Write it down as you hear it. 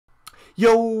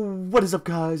Yo, what is up,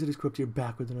 guys? It is xKuRupTx here,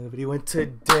 back with another video, and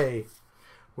today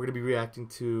we're gonna be reacting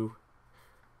to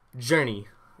Journey,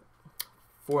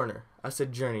 Foreigner. I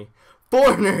said Journey,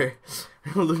 Foreigner,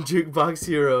 Jukebox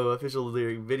Hero official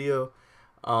lyric video.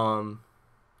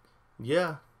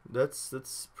 Yeah,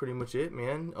 that's pretty much it,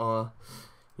 man.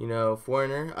 You know,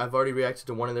 Foreigner. I've already reacted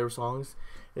to one of their songs,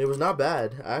 and it was not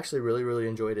bad. I actually really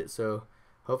enjoyed it. So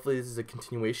hopefully this is a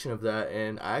continuation of that.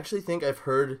 And I actually think I've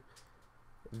heard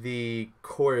the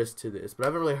chorus to this, but I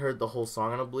haven't really heard the whole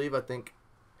song. I don't believe. I think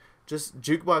just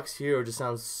Jukebox Hero just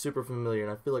sounds super familiar,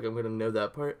 and I feel like I'm gonna know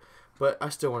that part. But I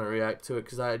still want to react to it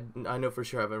because I know for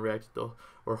sure I haven't reacted to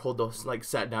like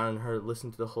sat down and heard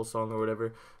listened to the whole song or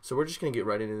whatever. So we're just gonna get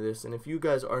right into this. And if you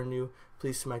guys are new,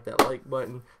 please smack that like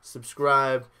button,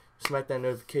 subscribe, smack that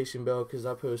notification bell because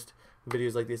I post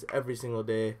videos like this every single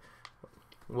day.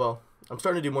 Well, I'm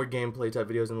starting to do more gameplay type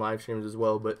videos and live streams as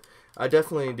well, but I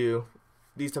definitely do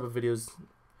these type of videos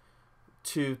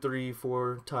 2, 3,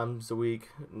 4 times a week.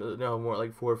 No, more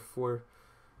like four,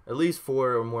 at least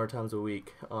 4 or more times a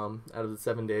week out of the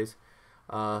 7 days.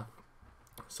 So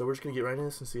we're just gonna get right into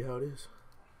this and see how it is.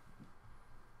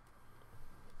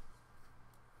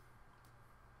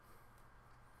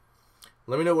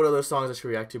 Let me know what other songs I should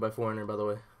react to by Foreigner, by the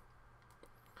way,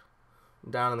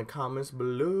 down in the comments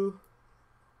below.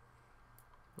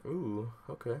 Ooh,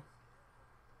 okay.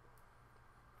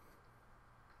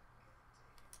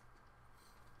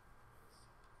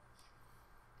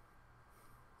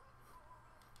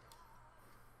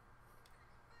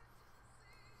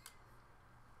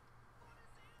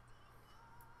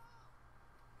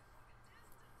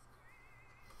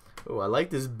 Ooh, I like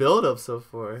this build up so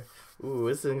far. Ooh,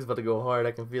 this thing's about to go hard.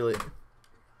 I can feel it.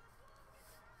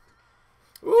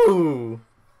 Ooh.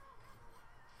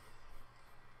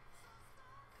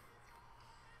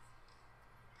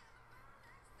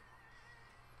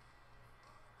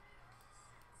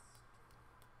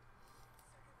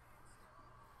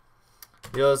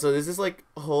 Yo, so is this like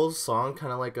a whole song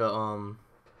kind of like a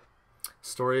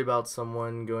story about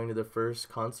someone going to their first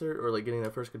concert or like getting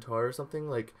their first guitar or something,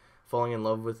 like falling in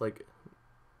love with like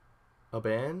a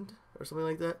band or something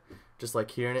like that, just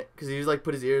like hearing it, because he was like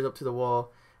put his ears up to the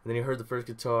wall and then he heard the first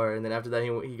guitar, and then after that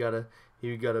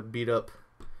he got a beat up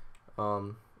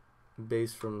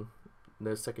bass from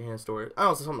the secondhand store. I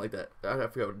don't know, something like that. I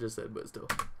forgot what I just said, but still,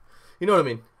 you know what I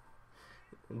mean.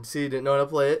 See, didn't know how to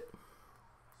play it.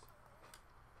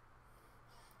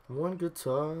 One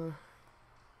guitar.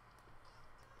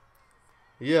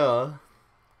 Yeah.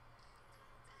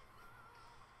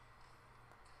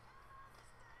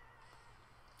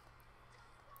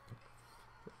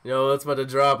 Yo, it's about to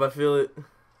drop. I feel it.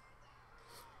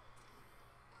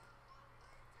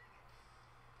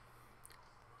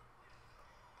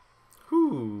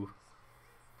 Whew.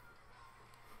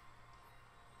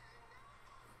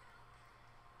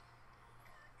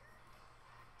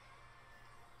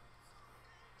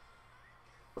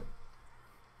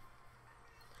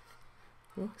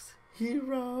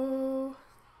 Hero.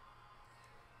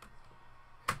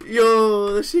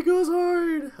 Yo, that shit goes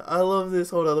hard. I love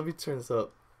this. Hold on, let me turn this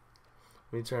up.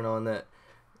 Let me turn on that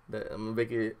I'm gonna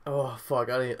make it. Oh fuck,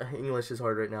 English is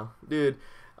hard right now, dude.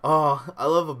 Oh, I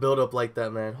love a build up like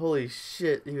that, man. Holy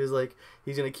shit. He was like,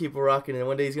 he's gonna keep rocking, and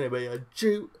one day he's gonna be a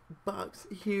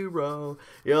jukebox hero.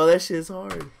 Yo, that shit's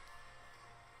hard.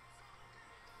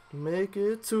 Make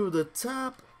it to the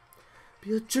top.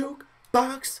 Be a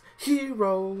jukebox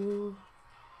hero.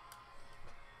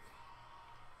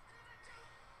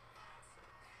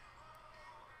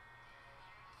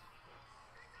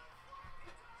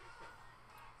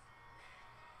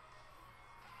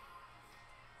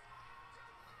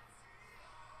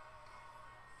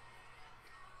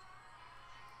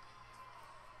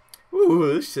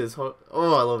 Ooh, this shit's hot.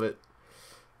 Oh, I love it.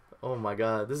 Oh my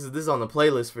god, this is on the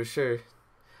playlist for sure.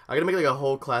 I gotta make like a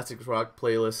whole classics rock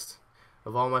playlist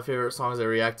of all my favorite songs I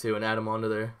react to and add them onto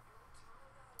there.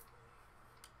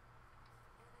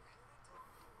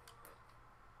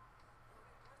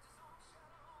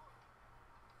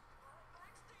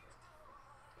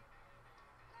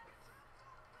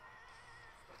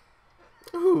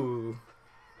 Ooh,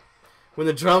 when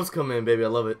the drums come in, baby, I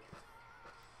love it.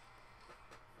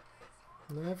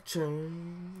 Life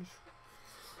change.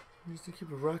 Used to keep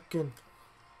it rocking.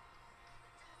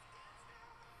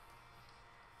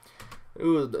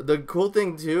 Ooh, the cool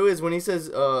thing too is when he says,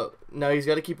 now he's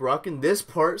got to keep rocking. This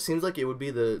part seems like it would be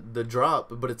the drop,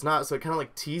 but it's not. So it kind of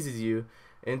like teases you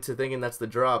into thinking that's the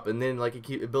drop, and then like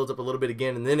it builds up a little bit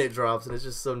again, and then it drops, and it's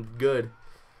just so good.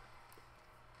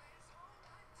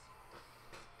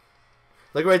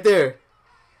 Like right there.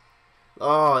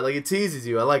 Oh, like it teases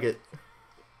you. I like it.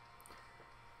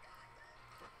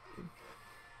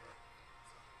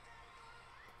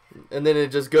 and then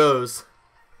it just goes.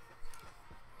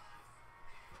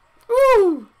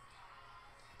 Woo!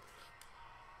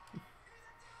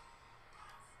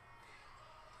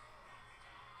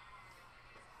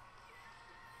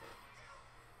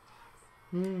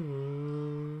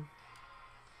 Ooh.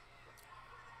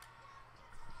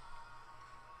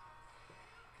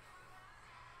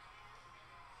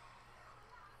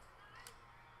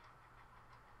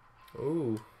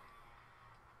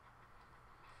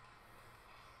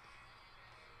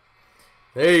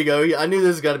 There you go. I knew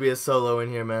there's got to be a solo in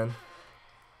here, man.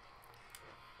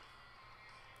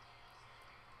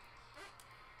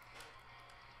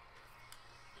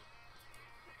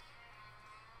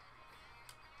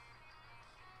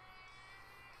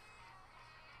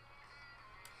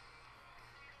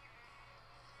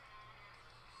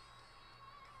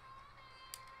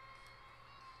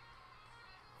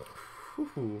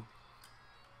 Ooh.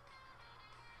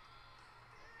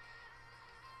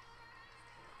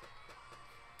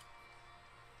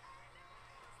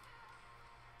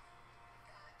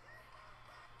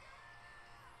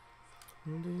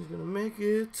 And he's gonna make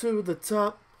it to the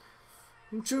top.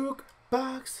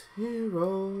 Jukebox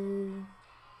hero.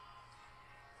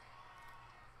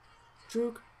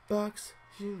 Jukebox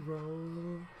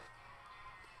hero.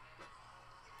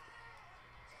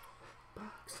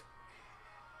 Box.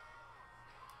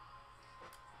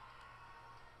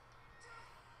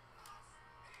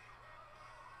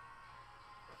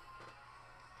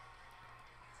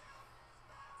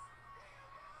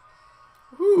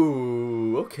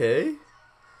 Ooh, okay.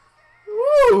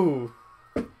 Woo!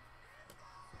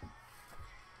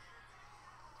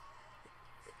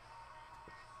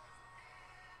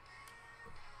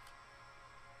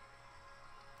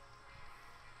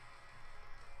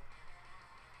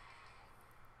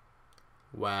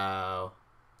 Wow.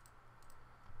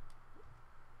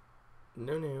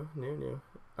 No.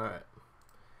 Alright.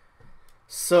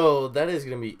 So, that is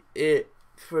going to be it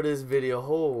for this video.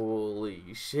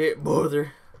 Holy shit,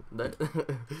 brother. That,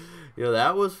 yo,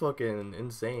 that was fucking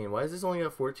insane. Why is this only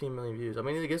got 14 million views? I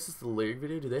mean, I guess it's the lyric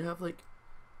video. Do they have, like...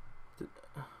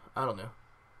 I don't know.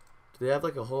 Do they have,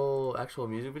 like, a whole actual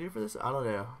music video for this? I don't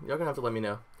know. Y'all gonna have to let me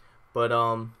know. But,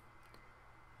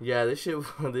 yeah, this shit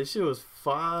was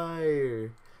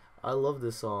fire. I love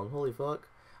this song. Holy fuck.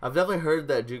 I've definitely heard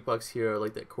that Jukebox Hero,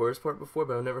 like that chorus part before,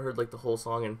 but I've never heard like the whole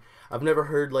song, and I've never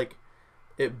heard like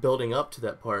it building up to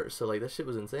that part. So like that shit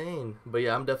was insane. But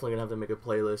yeah, I'm definitely gonna have to make a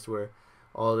playlist where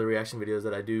all the reaction videos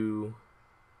that I do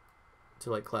to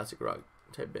like classic rock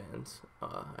type bands,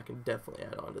 I can definitely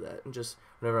add on to that, and just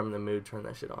whenever I'm in the mood, turn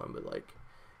that shit on. But like,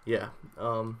 yeah,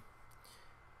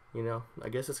 you know, I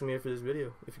guess that's gonna be it for this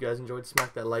video. If you guys enjoyed,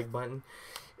 smack that like button.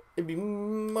 It'd be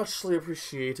muchly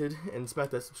appreciated, and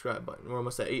smack that subscribe button. We're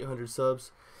almost at 800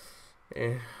 subs,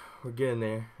 and we're getting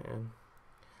there. And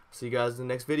see you guys in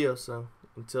the next video. So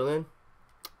until then,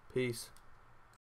 peace.